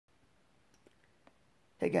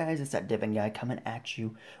Hey guys, it's that Dividend guy coming at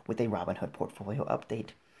you with a Robinhood portfolio update.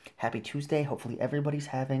 Happy Tuesday. Hopefully everybody's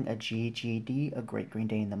having a GGD, a great green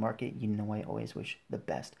day in the market. You know I always wish the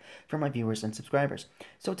best for my viewers and subscribers.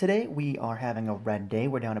 So today we are having a red day.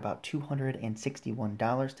 We're down about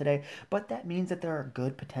 $261 today, but that means that there are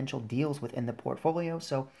good potential deals within the portfolio.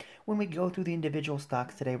 So when we go through the individual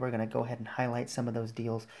stocks today, we're going to go ahead and highlight some of those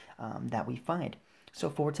deals that we find. So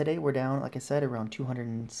for today, we're down, like I said, around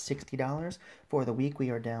 $260. For the week, we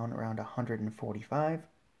are down around $145.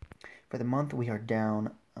 For the month, we are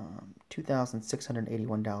down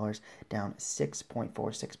 $2,681, down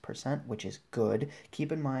 6.46%, which is good.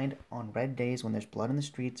 Keep in mind, on red days when there's blood in the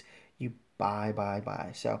streets, you buy.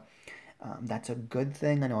 So that's a good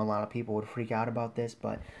thing. I know a lot of people would freak out about this,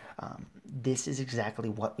 but this is exactly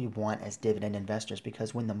what we want as dividend investors,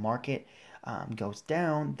 because when the market goes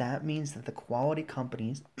down, that means that the quality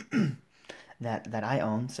companies that I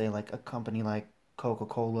own, say like a company like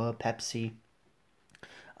Coca-Cola, Pepsi,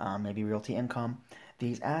 maybe Realty Income,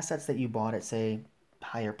 these assets that you bought at, say,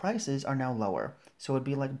 higher prices are now lower. So it'd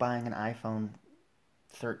be like buying an iPhone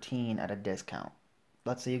 13 at a discount.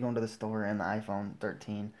 Let's say you go into the store and the iPhone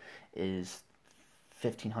 13 is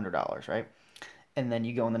 $1,500, right? And then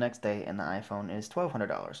you go in the next day and the iPhone is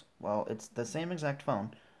 $1,200. Well, it's the same exact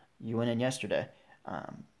phone. You went in yesterday,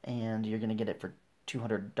 and you're going to get it for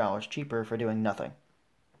 $200 cheaper for doing nothing.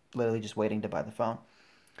 Literally just waiting to buy the phone.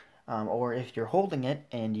 Or if you're holding it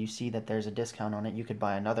and you see that there's a discount on it, you could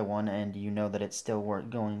buy another one, and you know that it's still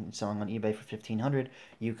selling on eBay for $1,500.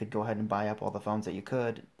 You could go ahead and buy up all the phones that you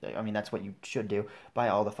could. I mean, that's what you should do. Buy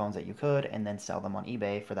all the phones that you could, and then sell them on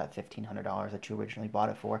eBay for that $1,500 that you originally bought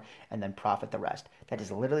it for, and then profit the rest. That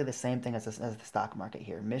is literally the same thing as the stock market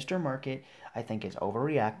here. Mr. Market, I think, is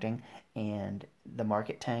overreacting, and the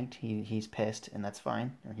market tanked. He's pissed, and that's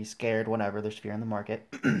fine. Or he's scared, whatever. There's fear in the market.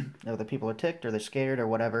 Whether people are ticked or they're scared or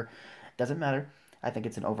whatever, doesn't matter. I think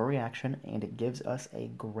it's an overreaction, and it gives us a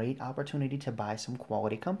great opportunity to buy some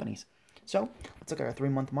quality companies. So let's look at our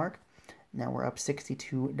 3-month mark. Now we're up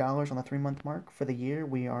 $62 on the 3-month mark. For the year,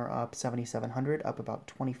 we are up $7,700, up about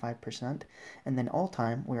 25%. And then all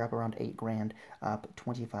time, we're up around $8,000, up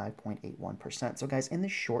 25.81%. So guys, in the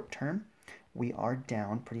short term, we are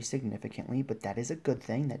down pretty significantly, but that is a good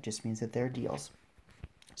thing. That just means that there are deals.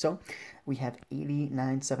 So we have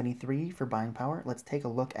 89.73 for buying power. Let's take a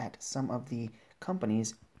look at some of the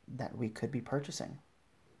companies that we could be purchasing.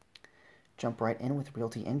 Jump right in with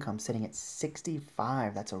Realty Income sitting at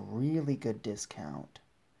 65. That's a really good discount.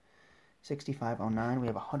 65.09. We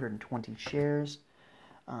have 120 shares.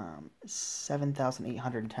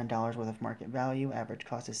 $7,810 worth of market value. Average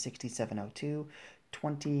cost is $67.02.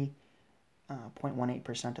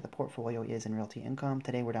 0.18% of the portfolio is in Realty Income.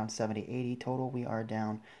 Today we're down $70.80 total. We are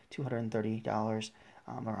down $230,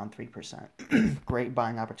 around 3%. Great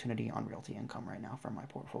buying opportunity on Realty Income right now for my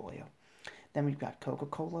portfolio. Then we've got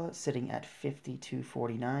Coca-Cola sitting at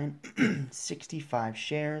 $52.49, 65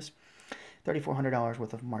 shares, $3,400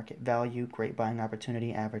 worth of market value. Great buying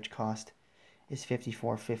opportunity. Average cost is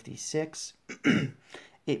 $54.56.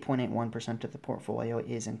 8.81% of the portfolio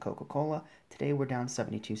is in Coca-Cola. Today we're down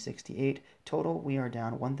 $72.68. Total we are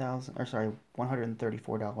down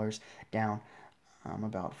 $134, down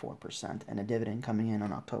about 4%, and a dividend coming in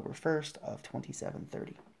on October 1st of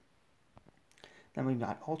 $27.30. Then we've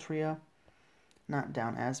got Altria, not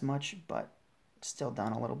down as much, but still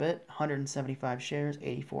down a little bit. 175 shares,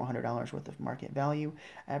 $8,400 worth of market value.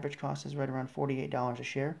 Average cost is right around $48 a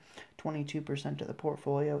share. 22% of the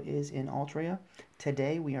portfolio is in Altria.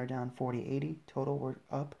 Today we are down $40.80. Total we're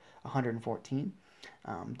up $114.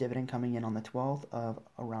 Dividend coming in on the 12th of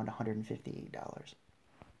around $158.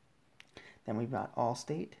 Then we've got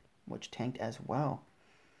Allstate, which tanked as well.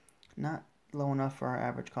 Not low enough for our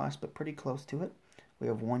average cost, but pretty close to it. We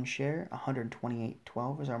have one share,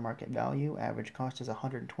 $128.12 is our market value. Average cost is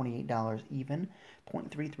 $128 even.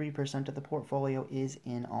 0.33% of the portfolio is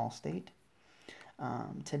in Allstate.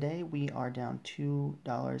 Today we are down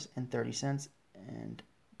 $2.30, and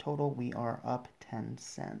total we are up 10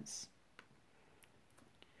 cents.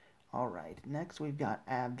 All right, next we've got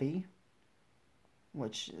AbbVie,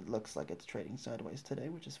 which looks like it's trading sideways today,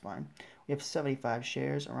 which is fine. We have 75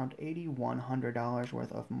 shares, around $8,100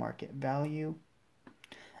 worth of market value.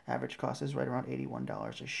 Average cost is right around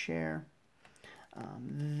 $81 a share.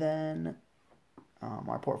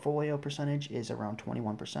 Our portfolio percentage is around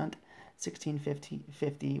 21%.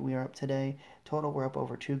 1650 we are up today. Total we're up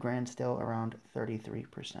over $2,000 still, around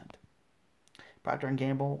 33%. Procter &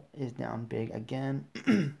 Gamble is down big again.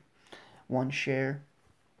 One share,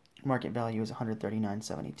 market value is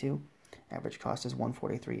 $139.72. Average cost is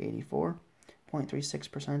 $143.84.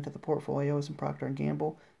 0.36% of the portfolio is in Procter &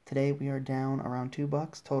 Gamble. Today we are down around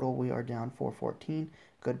 $2. Total we are down 414.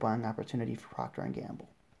 Good buying opportunity for Procter & Gamble.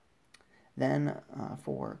 Then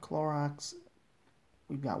for Clorox,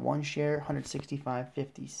 we've got one share,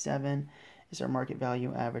 165.57 is our market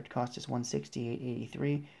value. Average cost is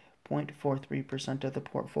 168.83. 0.43% of the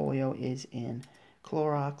portfolio is in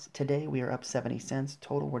Clorox. Today we are up 70 cents.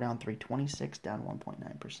 Total we're down 326, down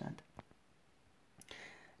 1.9%.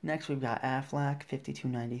 Next, we've got Aflac,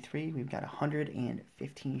 $52.93. We've got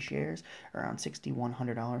 115 shares, around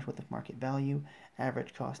 $6,100 worth of market value.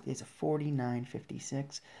 Average cost is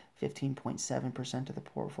 $49.56. 15.7% of the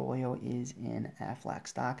portfolio is in Aflac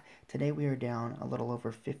stock. Today, we are down a little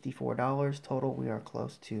over $54. Total, we are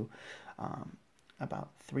close to about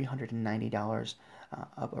 $390,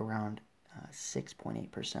 up around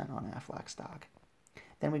 6.8% on Aflac stock.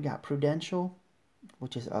 Then we've got Prudential,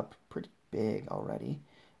 which is up pretty big already.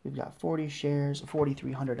 We've got 40 shares,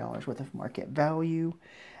 $4,300 worth of market value.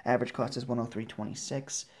 Average cost is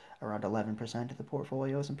 $103.26. Around 11% of the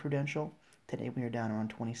portfolio is in Prudential. Today we are down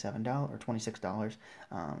around $27 or $26.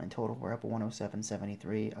 In total, we're up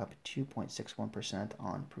 $107.73, up 2.61%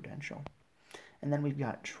 on Prudential. And then we've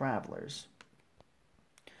got Travelers.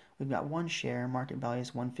 We've got one share. Market value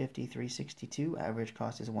is $153.62. Average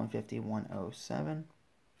cost is $150.107.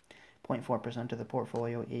 0.4% of the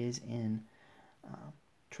portfolio is in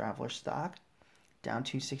Traveler stock, down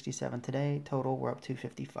 267 today. Total, we're up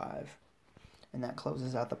 255. And that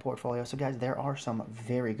closes out the portfolio. So, guys, there are some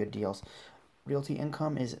very good deals. Realty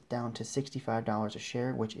Income is down to $65 a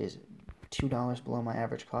share, which is $2 below my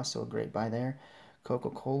average cost, so a great buy there.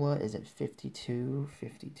 Coca-Cola is at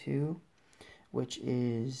 $52.52, which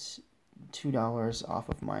is $2 off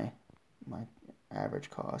of my average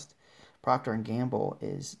cost. Procter & Gamble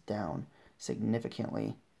is down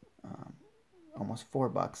significantly, almost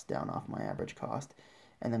 $4 down off my average cost,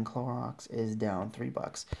 and then Clorox is down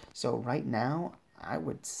 $3. So right now, I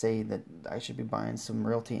would say that I should be buying some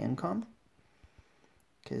Realty Income,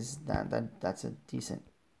 because that's a decent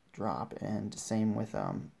drop, and same with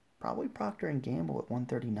probably Procter & Gamble at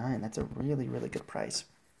 $139. That's a really, really good price.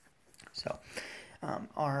 So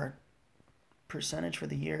our percentage for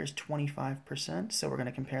the year is 25%. So we're going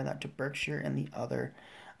to compare that to Berkshire and the other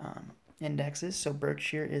indexes. So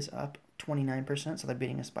Berkshire is up 29%, so they're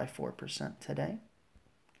beating us by 4% today.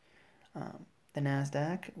 The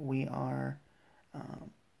NASDAQ, we are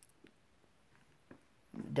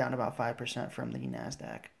down about 5% from the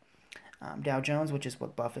NASDAQ. Dow Jones, which is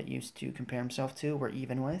what Buffett used to compare himself to, we're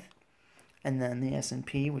even with. And then the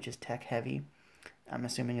S&P, which is tech heavy, I'm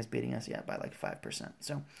assuming is beating us, by like 5%.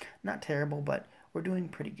 So not terrible, but we're doing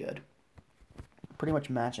pretty good. Pretty much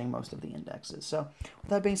matching most of the indexes. So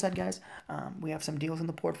with that being said, guys, we have some deals in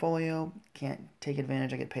the portfolio. Can't take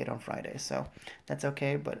advantage. I get paid on Friday, so that's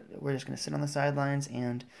okay. But we're just going to sit on the sidelines,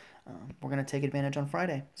 and we're going to take advantage on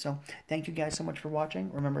Friday. So thank you guys so much for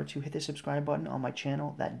watching. Remember to hit the subscribe button on my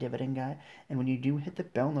channel, That Dividend Guy. And when you do, hit the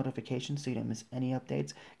bell notification so you don't miss any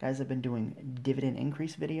updates. Guys, I've been doing dividend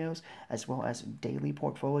increase videos as well as daily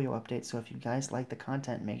portfolio updates. So if you guys like the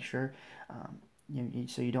content, make sure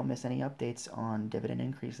so you don't miss any updates on dividend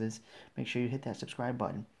increases, make sure you hit that subscribe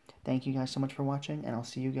button. Thank you guys so much for watching, and I'll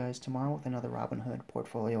see you guys tomorrow with another Robinhood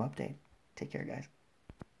portfolio update. Take care, guys.